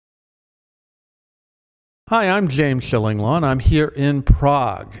Hi, I'm James Shillinglaw, and I'm here in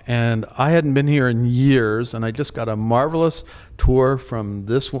Prague. And I hadn't been here in years, and I just got a marvelous tour from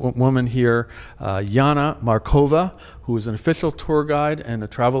this woman here, Jana Markova, who is an official tour guide and a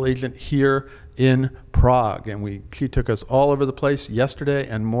travel agent here in Prague. And she took us all over the place yesterday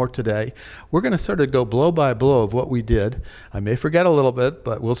and more today. We're going to sort of go blow by blow of what we did. I may forget a little bit,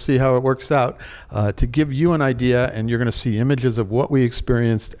 but we'll see how it works out to give you an idea, and you're going to see images of what we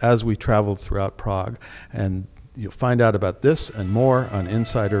experienced as we traveled throughout Prague. And you'll find out about this and more on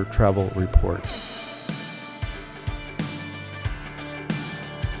Insider Travel Report.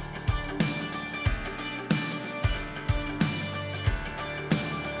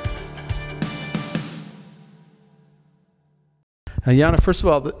 Now, Jana, first of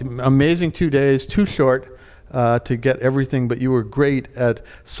all, amazing 2 days, too short to get everything, but you were great at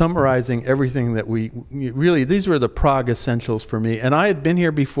summarizing everything that really, these were the Prague essentials for me. And I had been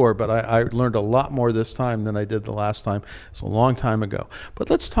here before, but I learned a lot more this time than I did the last time. It's a long time ago. But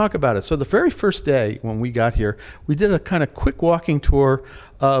let's talk about it. So the very first day when we got here, we did a kind of quick walking tour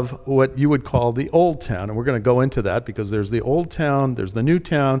of what you would call the Old Town. And we're going to go into that because there's the Old Town, there's the New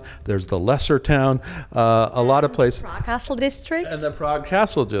Town, there's the Lesser Town, a lot of places. Prague Castle District. And the Prague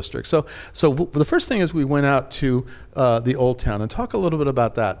Castle District. So the first thing is we went out to the Old Town and talk a little bit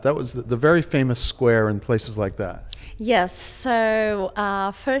about that. That was the very famous square and places like that. Yes, so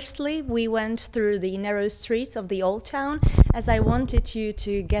firstly we went through the narrow streets of the Old Town as I wanted you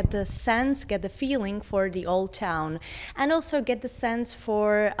to get the sense, get the feeling for the Old Town, and also get the sense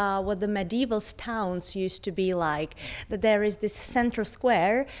for what the medieval towns used to be like. That there is this central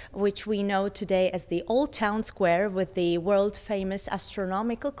square, which we know today as the Old Town Square with the world famous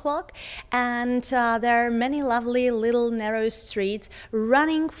astronomical clock, and there are many lovely little narrow streets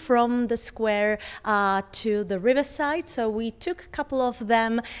running from the square to the riverside. So we took a couple of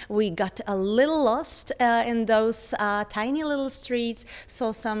them. We got a little lost in those tiny little streets,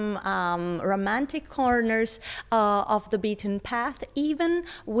 saw some romantic corners of the beaten path, even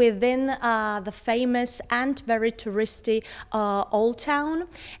within the famous and very touristy Old Town.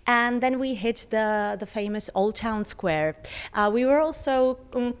 And then we hit the famous Old Town Square. We were also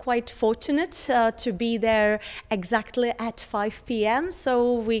quite fortunate to be there exactly at 5 p.m.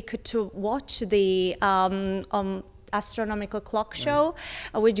 so we could watch the astronomical clock show,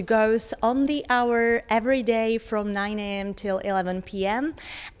 which goes on the hour every day from 9 a.m. till 11 p.m.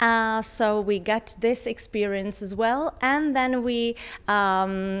 So we got this experience as well. And then we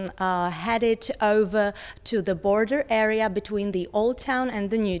headed over to the border area between the Old Town and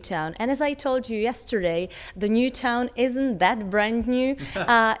the New Town. And as I told you yesterday, the New Town isn't that brand new.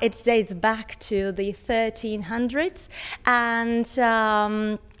 It dates back to the 1300s.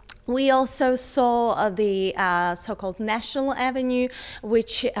 And we also saw the so-called National Avenue,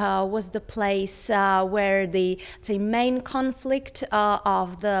 which was the place where the main conflict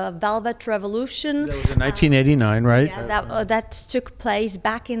of the Velvet Revolution. That was in 1989, right? Yeah, that took place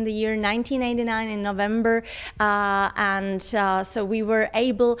back in the year 1989 in November. And so we were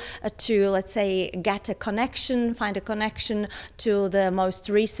able to, let's say, find a connection to the most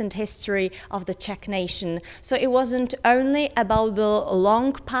recent history of the Czech nation. So it wasn't only about the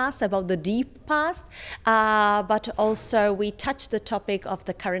long past, about the deep past, but also we touched the topic of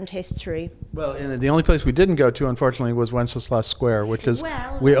the current history. Well, and the only place we didn't go to, unfortunately, was Wenceslas Square, which is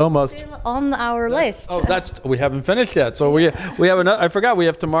still on our list. Oh, we haven't finished yet. So we have another. I forgot we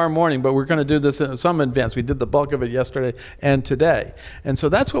have tomorrow morning, but we're going to do this in some advance. We did the bulk of it yesterday and today, and so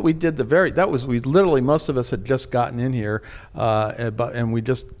that's what we did. We literally, most of us had just gotten in here, and we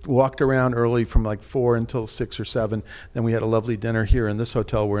just walked around early from like 4 until 6 or 7. Then we had a lovely dinner here in this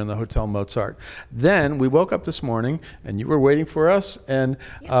hotel. We're in the Hotel Mozart. Then we woke up this morning, and you were waiting for us, and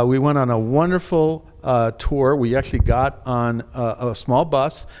we went on a wonderful tour. We actually got on a small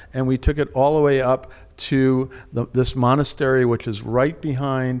bus, and we took it all the way up to this monastery, which is right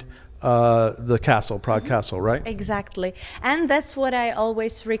behind the castle, Prague Castle, right? Exactly. And that's what I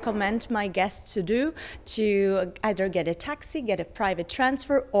always recommend my guests to do, to either get a taxi, get a private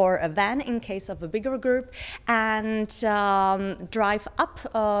transfer or a van in case of a bigger group, and drive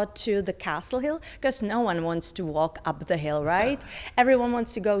up to the castle hill, because no one wants to walk up the hill, right? Everyone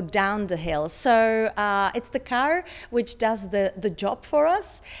wants to go down the hill. So it's the car which does the job for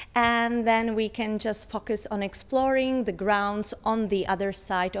us, and then we can just focus on exploring the grounds on the other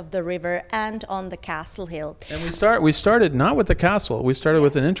side of the river and on the castle hill. And we started not with the castle. We started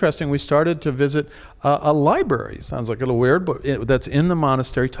with we started to visit a library. Sounds like a little weird, but that's in the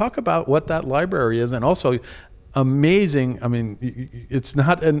monastery. Talk about what that library is, and also amazing. I mean, it's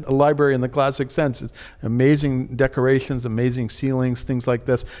not a library in the classic sense. It's amazing decorations, amazing ceilings, things like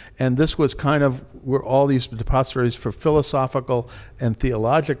this. And this was kind of where all these depositories for philosophical and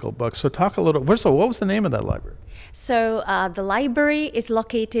theological books. So talk a little. First of all, what was the name of that library? So the library is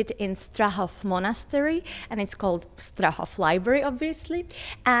located in Strahov Monastery, and it's called Strahov Library, obviously.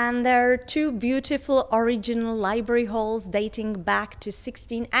 And there are two beautiful original library halls dating back to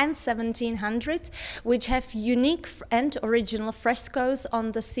 16 and 1700s, which have unique and original frescoes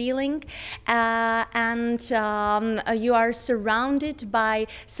on the ceiling. And you are surrounded by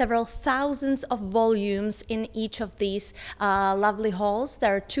several thousands of volumes in each of these lovely halls.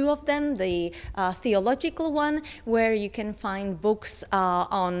 There are two of them, the theological one, where you can find books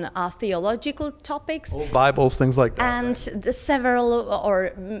on theological topics. Old Bibles, things like that. And right? the several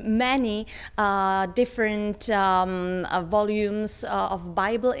or many different volumes of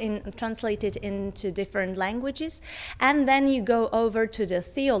Bible translated into different languages. And then you go over to the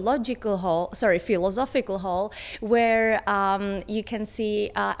philosophical hall, where you can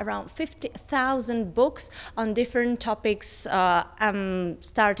see around 50,000 books on different topics,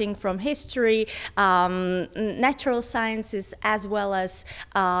 starting from history, natural sciences, as well as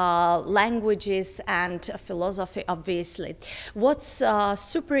languages and philosophy, obviously. What's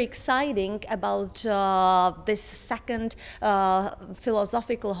super exciting about this second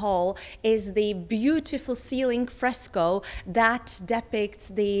philosophical hall is the beautiful ceiling fresco that depicts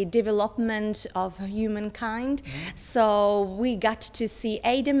the development of humankind. Mm-hmm. So we got to see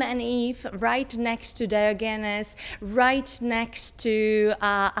Adam and Eve right next to Diogenes, right next to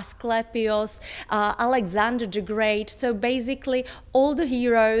Asclepius, Alexander the Great. So basically all the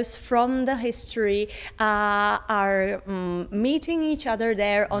heroes from the history are meeting each other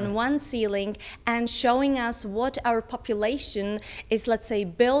there on one ceiling and showing us what our population is, let's say,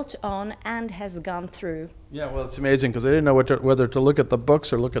 built on and has gone through. Yeah, well, it's amazing because I didn't know whether to look at the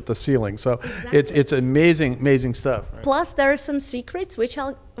books or look at the ceiling. So exactly. It's amazing stuff. Right? Plus, there are some secrets which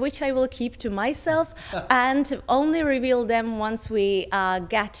I will keep to myself and only reveal them once we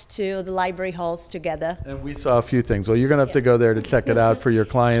get to the library halls together. And we saw a few things. Well, you're going to have to go there to check it out for your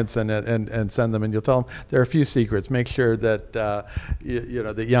clients and send them. And you'll tell them there are a few secrets. Make sure that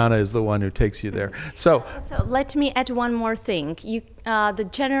that Jana is the one who takes you there. So let me add one more thing. The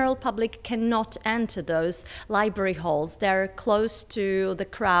general public cannot enter those library halls. They're close to the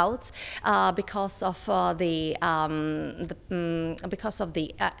crowds because of the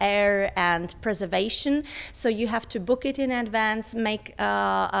air and preservation. So you have to book it in advance, make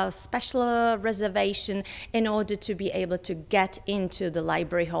a special reservation in order to be able to get into the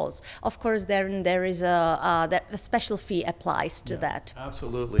library halls. Of course, there is a special fee applies to that.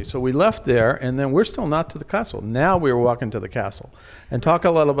 Absolutely. So we left there, and then we're still not to the castle. Now we were walking to the castle. And talk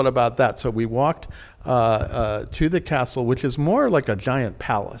a little bit about that. So we walked to the castle, which is more like a giant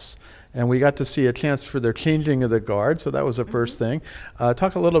palace. And we got to see a chance for their changing of the guard. So that was the first thing.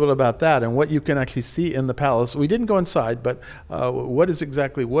 Talk a little bit about that and what you can actually see in the palace. We didn't go inside, but what is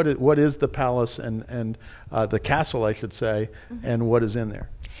the palace and the castle, I should say, and what is in there?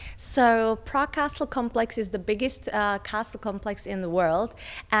 So Prague Castle Complex is the biggest castle complex in the world,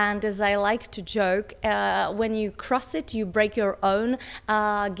 and as I like to joke, when you cross it, you break your own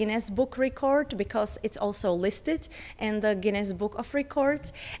Guinness Book record because it's also listed in the Guinness Book of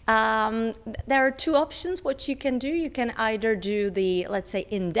Records. There are two options what you can do. You can either do the, let's say,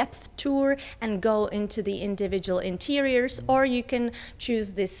 in-depth tour and go into the individual interiors, or you can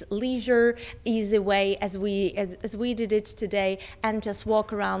choose this leisure, easy way as we did it today and just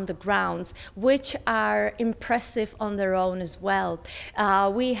walk around the grounds, which are impressive on their own as well.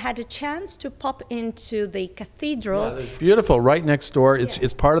 We had a chance to pop into the cathedral. Yeah, it's beautiful, right next door.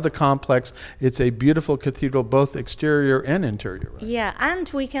 It's part of the complex. It's a beautiful cathedral, both exterior and interior. Right? Yeah, and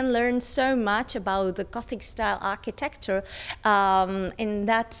we can learn so much about the Gothic style architecture in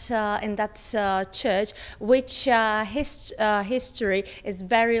that church, which history is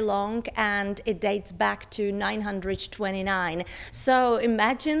very long and it dates back to 929. So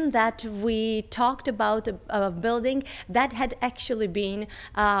imagine that we talked about a building that had actually been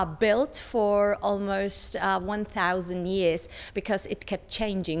built for almost 1,000 years because it kept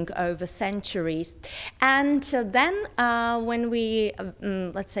changing over centuries. And then when we,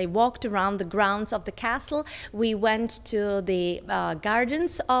 let's say, walked around the grounds of the castle, we went to the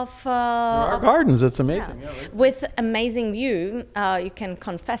gardens of... there are gardens, it's amazing. Yeah. Yeah, right. With amazing view, you can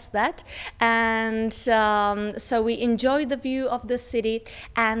confess that. And so we enjoyed the view of the city,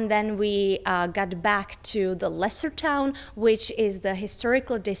 and and then we got back to the lesser town, which is the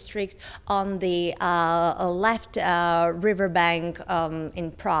historical district on the left riverbank in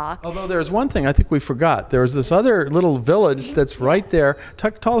Prague. Although there's one thing I think we forgot. There's this other little village that's right there.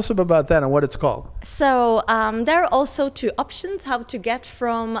 Tell us about that and what it's called. So there are also two options how to get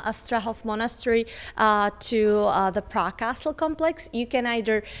from Strahov Monastery to the Prague Castle complex. You can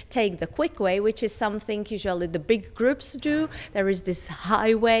either take the quick way, which is something usually the big groups do. There is this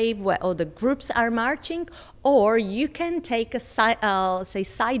highway where all the groups are marching, or you can take a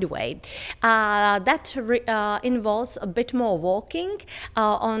side way. That involves a bit more walking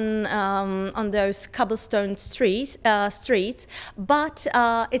on those cobblestone streets, but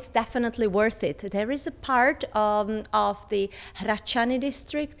it's definitely worth it. There is a part of the Hradčany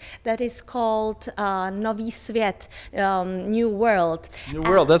district that is called Nový Svět, New World. New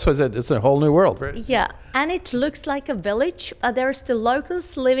World, that's what I said. It's a whole new world, right? Yeah, and it looks like a village. There are still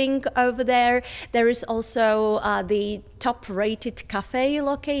locals living over there. There is also the top-rated cafe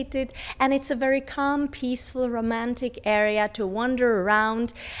located, and it's a very calm, peaceful, romantic area to wander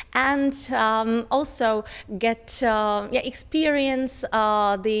around and also get experience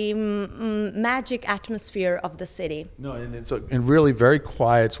the magic atmosphere of the city. No, and it's and really very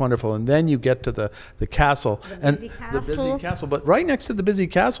quiet. It's wonderful. And then you get to the castle. The busy castle. But right next to the busy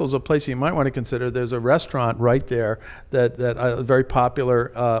castle is a place you might want to consider. There's a restaurant right there that very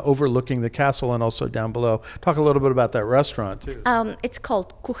popular, overlooking the castle and also down below. Talk a little bit about that restaurant too. It's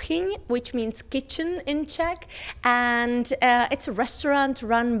called Kuchyň, which means kitchen in Czech, and it's a restaurant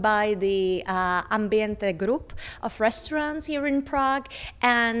run by the Ambiente group of restaurants here in Prague,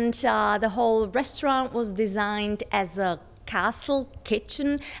 and the whole restaurant was designed as a castle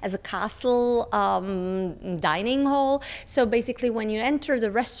kitchen, as a castle dining hall. So basically when you enter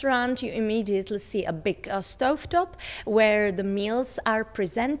the restaurant, you immediately see a big stovetop where the meals are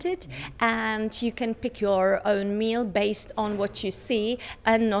presented, and you can pick your own meal based on what you see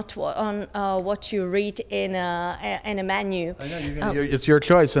and not on what you read in a menu. I know, it's your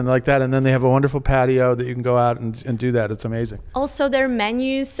choice and like that, and then they have a wonderful patio that you can go out and do that. It's amazing. Also, their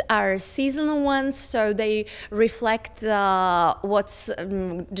menus are seasonal ones, so they reflect what's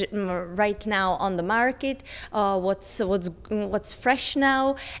right now on the market, what's fresh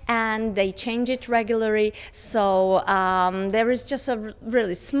now, and they change it regularly. So there is just a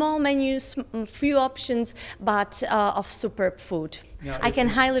really small menu, few options, but of superb food. No, I can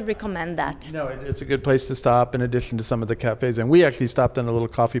highly recommend that. No, it's a good place to stop in addition to some of the cafes. And we actually stopped in a little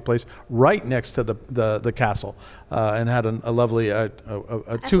coffee place right next to the castle and had a lovely apple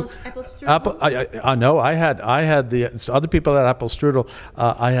strudel? No, I had the other people had apple strudel.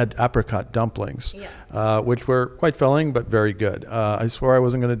 I had apricot dumplings, which were quite filling but very good. I swore I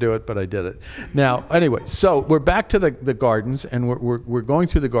wasn't going to do it, but I did it. Now, anyway, so we're back to the gardens, and we're going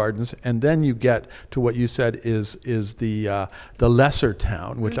through the gardens, and then you get to what you said is the lesser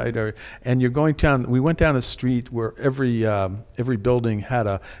town, which and you're going down. We went down a street where every building had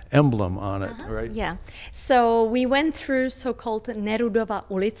a emblem on it, right? Yeah. So we went through so-called Nerudova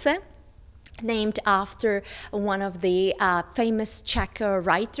ulice, named after one of the famous Czech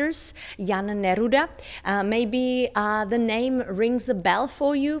writers, Jan Neruda. Maybe the name rings a bell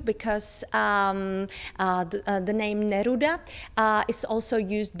for you because the name Neruda is also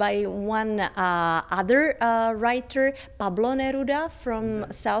used by one other writer, Pablo Neruda from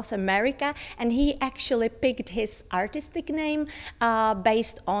South America, and he actually picked his artistic name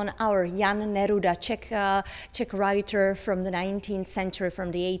based on our Jan Neruda, Czech writer from the 19th century,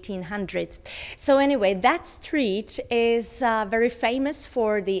 from the 1800s. So anyway, that street is very famous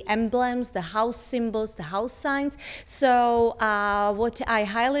for the emblems, the house symbols, the house signs. So what I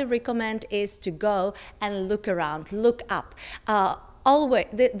highly recommend is to go and look around, look up. Always,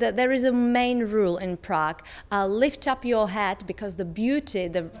 there is a main rule in Prague. Lift up your head, because the beauty,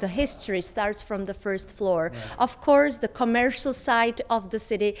 the history starts from the first floor. Right. Of course, the commercial side of the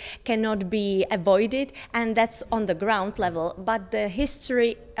city cannot be avoided, and that's on the ground level. But the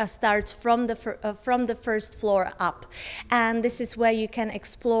history starts from the first floor up. And this is where you can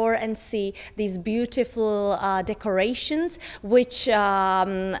explore and see these beautiful decorations, which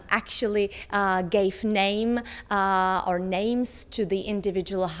actually gave name or names to the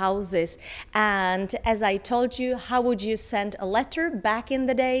individual houses. And as I told you, how would you send a letter back in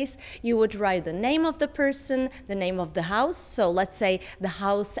the days? You would write the name of the person, the name of the house, so let's say the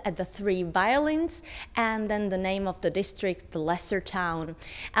house at the 3 Violins, and then the name of the district, the lesser town.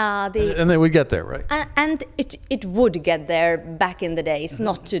 And then we get there, right? And it would get there back in the days,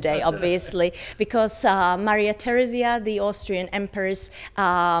 not today, obviously, because Maria Theresia, the Austrian empress,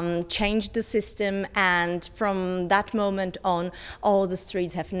 changed the system, and from that moment on, all the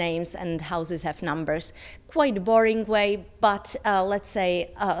streets have names and houses have numbers. Quite a boring way, but let's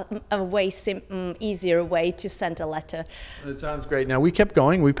say a way easier way to send a letter. It sounds great. Now, we kept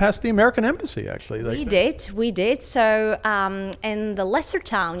going. We passed the American Embassy, actually. We did. So in the lesser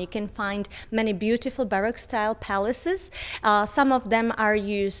town, you can find many beautiful Baroque-style palaces. Some of them are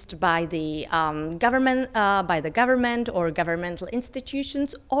used by the government or governmental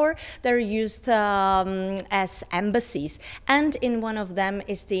institutions, or they're used as embassies. And in one of them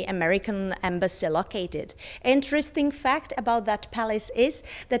is the American Embassy located. Interesting fact about that palace is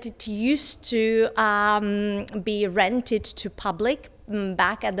that it used to be rented to public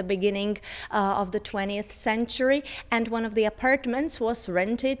back at the beginning of the 20th century, and one of the apartments was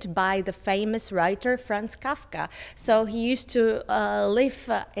rented by the famous writer Franz Kafka. So he used to live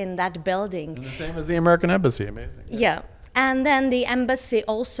in that building. And the same as the American Embassy, amazing. Yeah. And then the embassy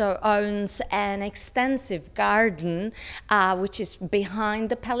also owns an extensive garden, which is behind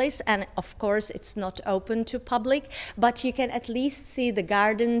the palace. And of course, it's not open to public, but you can at least see the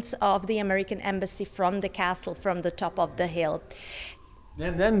gardens of the American embassy from the castle, from the top of the hill.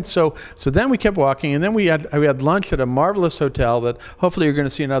 And then, so then we kept walking, and then we had lunch at a marvelous hotel that hopefully you're going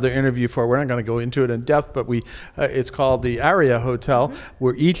to see another interview for. We're not going to go into it in depth, but it's called the Aria Hotel,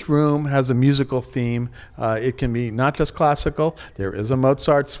 where each room has a musical theme. It can be not just classical. There is a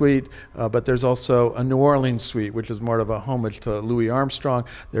Mozart suite, but there's also a New Orleans suite, which is more of a homage to Louis Armstrong.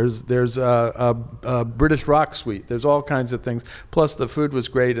 There's a British rock suite. There's all kinds of things. Plus, the food was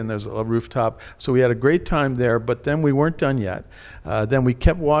great, and there's a rooftop. So we had a great time there, but then we weren't done yet. Then we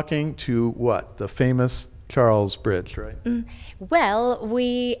kept walking to what? The famous Charles Bridge, right? Well,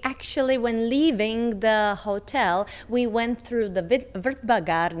 we actually, when leaving the hotel, we went through the Vrtba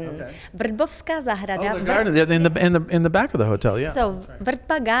garden. Okay. Vrbovská zahrada. Oh, the garden in the back of the hotel, yeah. So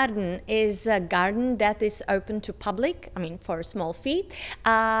Vrtba garden is a garden that is open to public, I mean, for a small fee.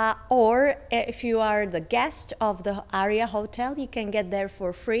 Or if you are the guest of the Aria Hotel, you can get there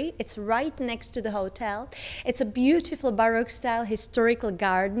for free. It's right next to the hotel. It's a beautiful Baroque-style historical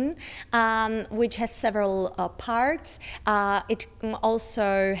garden, which has several parts. It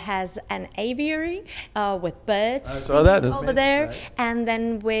also has an aviary with birds over there, right. And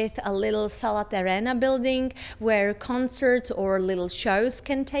then with a little Sala Terrena building where concerts or little shows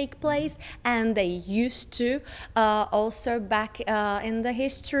can take place, and they used to also back in the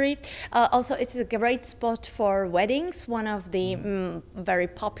history. Also, it's a great spot for weddings, one of the very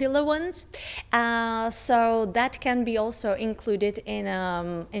popular ones. So that can be also included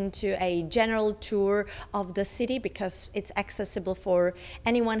into a general tour of the city, because it's accessible for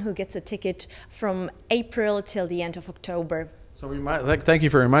anyone who gets a ticket from April till the end of October. So thank you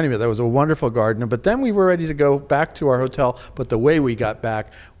for reminding me. That was a wonderful garden. But then we were ready to go back to our hotel. But the way we got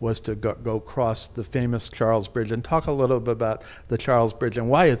back was to go cross the famous Charles Bridge and talk a little bit about the Charles Bridge and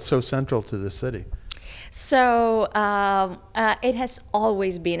why it's so central to the city. So it has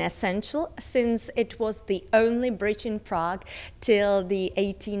always been essential, since it was the only bridge in Prague till the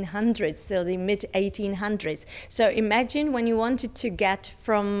 1800s, till the mid-1800s. So imagine when you wanted to get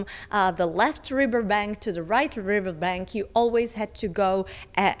from the left riverbank to the right riverbank, you always had to go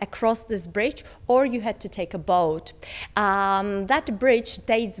across this bridge, or you had to take a boat. That bridge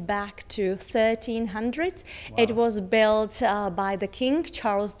dates back to 1300s. Wow. It was built by the King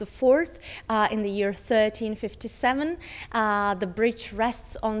Charles IV in the year 1357. The bridge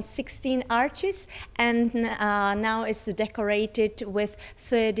rests on 16 arches, and now is decorated with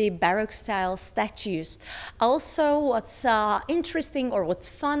 30 Baroque-style statues. Also, what's interesting or what's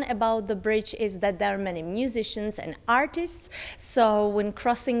fun about the bridge is that there are many musicians and artists. So when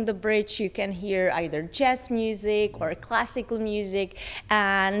crossing the bridge, you can hear either jazz music or classical music,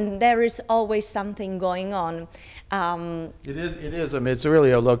 and there is always something going on. It is. I mean, it's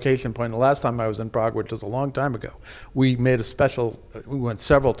really a location point. The last time I was in Prague, which was a long time ago, we went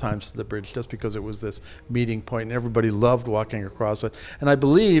several times to the bridge just because it was this meeting point, and everybody loved walking across it. And I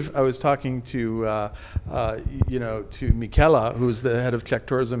believe I was talking to Michela, who's the head of Czech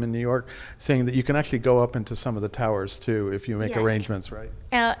tourism in New York, saying that you can actually go up into some of the towers too if you make arrangements, right?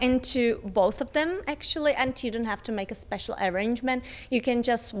 Into both of them, actually, and you don't have to make a special arrangement. You can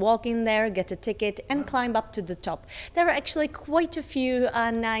just walk in there, get a ticket, and climb up to the top. top. There are actually quite a few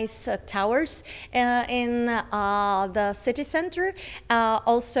nice towers in the city center.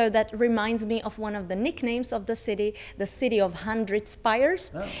 Also, that reminds me of one of the nicknames of the city of 100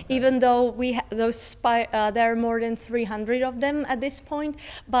 spires. Oh, okay. Even though there are more than 300 of them at this point,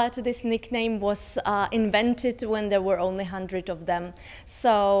 but this nickname was invented when there were only 100 of them.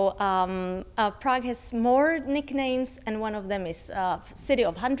 So Prague has more nicknames, and one of them is City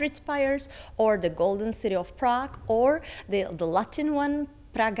of 100 Spires, or the Golden City of Prague, or the Latin one,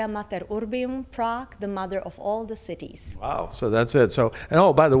 Praga Mater Urbium, Prague, the mother of all the cities. Wow, so that's it. So, and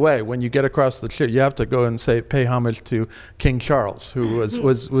oh, by the way, when you get across the street, you have to go and pay homage to King Charles, who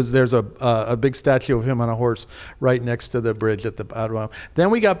was there's a big statue of him on a horse right next to the bridge at the bottom.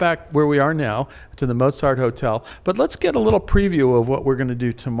 Then we got back where we are now to the Mozart Hotel. But let's get a little preview of what we're going to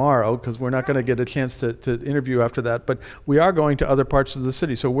do tomorrow, because we're not going to get a chance to interview after that. But we are going to other parts of the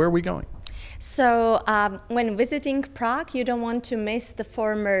city. So where are we going? So when visiting Prague, you don't want to miss the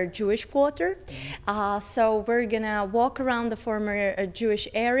former Jewish quarter. So we're going to walk around the former Jewish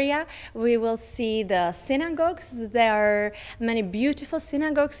area. We will see the synagogues. There are many beautiful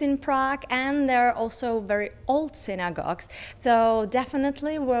synagogues in Prague, and there are also very old synagogues. So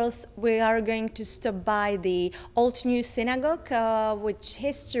definitely we are going to stop by the Old New Synagogue, which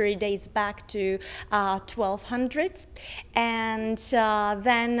history dates back to 1200s. And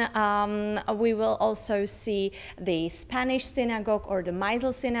then we will also see the Spanish synagogue or the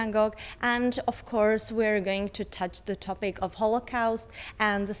Meisel synagogue, and of course we're going to touch the topic of Holocaust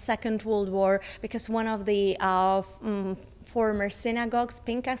and the Second World War, because one of the former synagogues,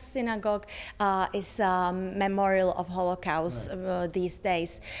 Pinkas Synagogue, is a memorial of Holocaust these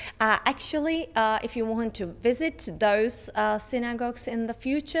days. Actually, if you want to visit those synagogues in the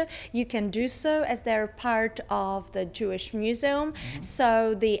future, you can do so, as they're part of the Jewish Museum.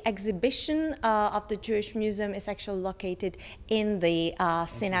 So the exhibition of the Jewish Museum is actually located in the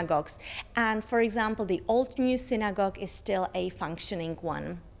synagogues. And for example, the Old New Synagogue is still a functioning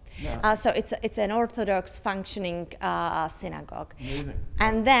one. Yeah. So it's an Orthodox functioning synagogue. Amazing.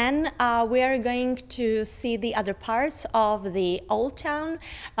 And then we are going to see the other parts of the Old Town.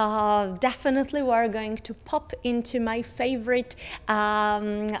 Definitely we are going to pop into my favorite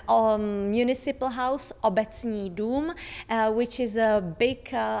municipal house, Obecní dům, which is a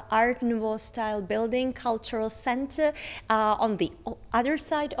big Art Nouveau style building, cultural center on the other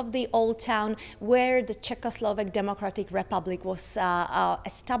side of the Old Town, where the Czechoslovak Democratic Republic was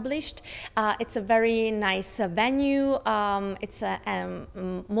established. It's a very nice venue. It's a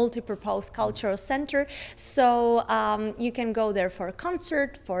multi-purpose cultural center. So you can go there for a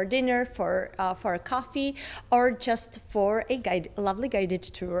concert, for dinner, for a coffee, or just for a lovely guided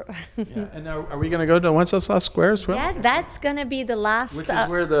tour. Yeah. And now, are we going to go to Wenceslas Square as well? Yeah, that's going to be the last. Which is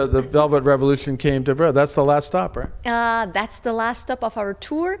where the Velvet Revolution came to birth. That's the last stop, right? That's the last stop of our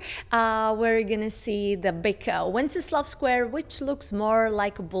tour. We're going to see the big Wenceslas Square, which looks more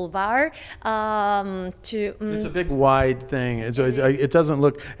like a boulevard. It's a big wide thing. It doesn't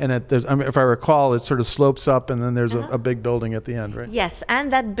look, and if I recall, it sort of slopes up, and then there's a big building at the end, right? Yes,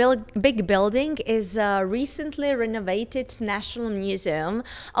 and that big building is a recently renovated National Museum.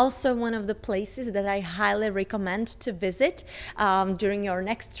 Also one of the places that I highly recommend to visit during your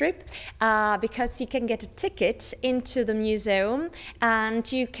next trip, because you can get a ticket into the museum,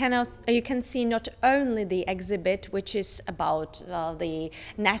 and you can see not only the exhibit, which is about the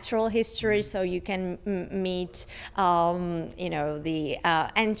natural history, so you can meet the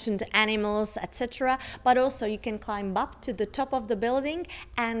ancient animals, etc., but also you can climb up to the top of the building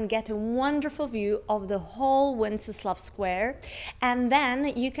and get a wonderful view of the whole Wenceslas Square. And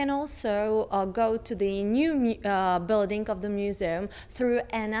then you can also go to the new building of the museum through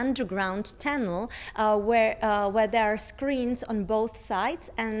an underground tunnel where there are screens on both sides,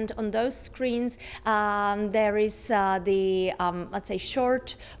 and on those screens there is the let's say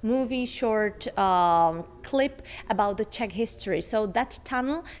short clip about the Czech history. So that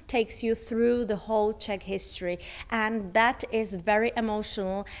tunnel takes you through the whole Czech history, and that is very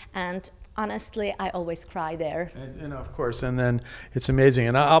emotional, and honestly, I always cry there. And of course, and then it's amazing.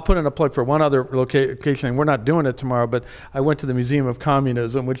 And I'll put in a plug for one other location, and we're not doing it tomorrow, but I went to the Museum of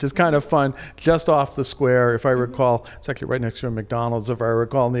Communism, which is kind of fun, just off the square, if I recall. It's actually right next to a McDonald's, if I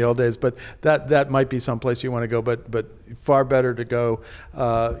recall, in the old days. But that might be someplace you want to go, but far better to go,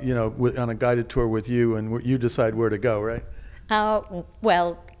 on a guided tour with you, and you decide where to go, right?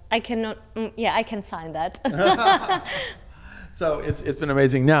 Well, I cannot. Yeah, I can sign that. So it's been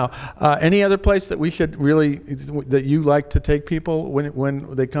amazing. Now, any other place that we should that you like to take people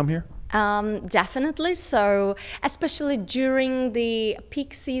when they come here? Definitely. So, especially during the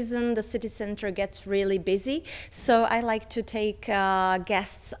peak season, the city center gets really busy. So, I like to take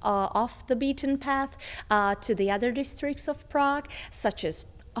guests off the beaten path to the other districts of Prague, such as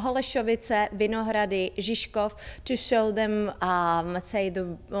Holešovice, Vinohrady, Žižkov, to show them, let's say,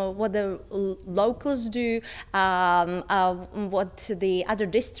 what the locals do, what the other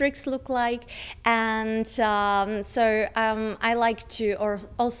districts look like, and I like to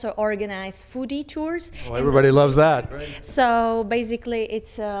also organize foodie tours. Well, everybody loves that. Right? So basically,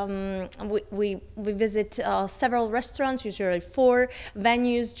 it's we visit several restaurants, usually 4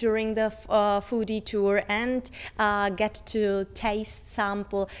 venues during the foodie tour, and get to taste,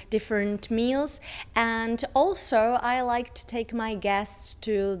 sample different meals. And also I like to take my guests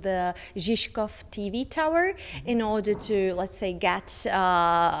to the Žižkov TV tower in order to, let's say, get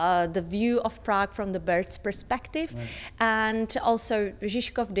the view of Prague from the bird's perspective. Right. And also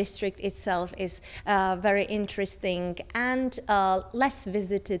Žižkov district itself is very interesting and less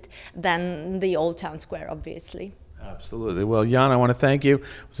visited than the Old Town Square, obviously. Absolutely. Well, Jan, I want to thank you. It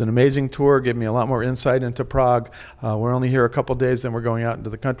was an amazing tour. Gave me a lot more insight into Prague. We're only here a couple days, then we're going out into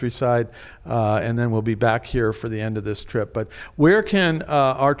the countryside, and then we'll be back here for the end of this trip. But where can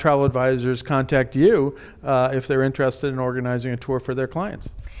our travel advisors contact you if they're interested in organizing a tour for their clients?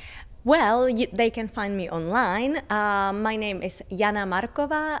 Well, they can find me online. My name is Jana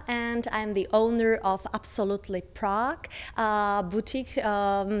Markova, and I'm the owner of Absolutely Prague boutique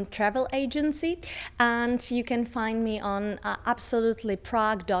travel agency. And you can find me on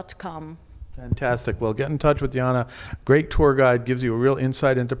absolutelyprague.com. Fantastic. Well, get in touch with Jana. Great tour guide, gives you a real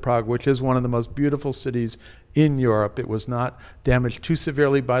insight into Prague, which is one of the most beautiful cities in Europe. It was not damaged too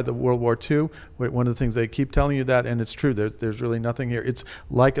severely by the World War II. One of the things they keep telling you that, and it's true, there's really nothing here. It's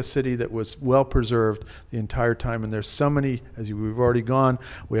like a city that was well preserved the entire time, and there's so many, we've already gone,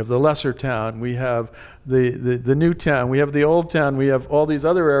 we have the lesser town, we have the new town, we have the old town, we have all these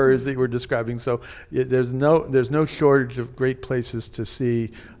other areas that you were describing, so there's no shortage of great places to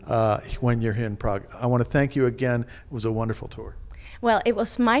see when you're here in Prague. I want to thank you again. It was a wonderful tour. Well, it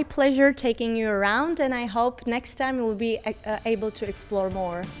was my pleasure taking you around, and I hope next time we'll be able to explore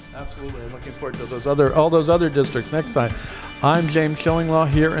more. Absolutely. I'm looking forward to all those other districts next time. I'm James Schillinglaw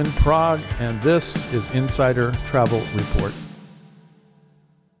here in Prague, and this is Insider Travel Report.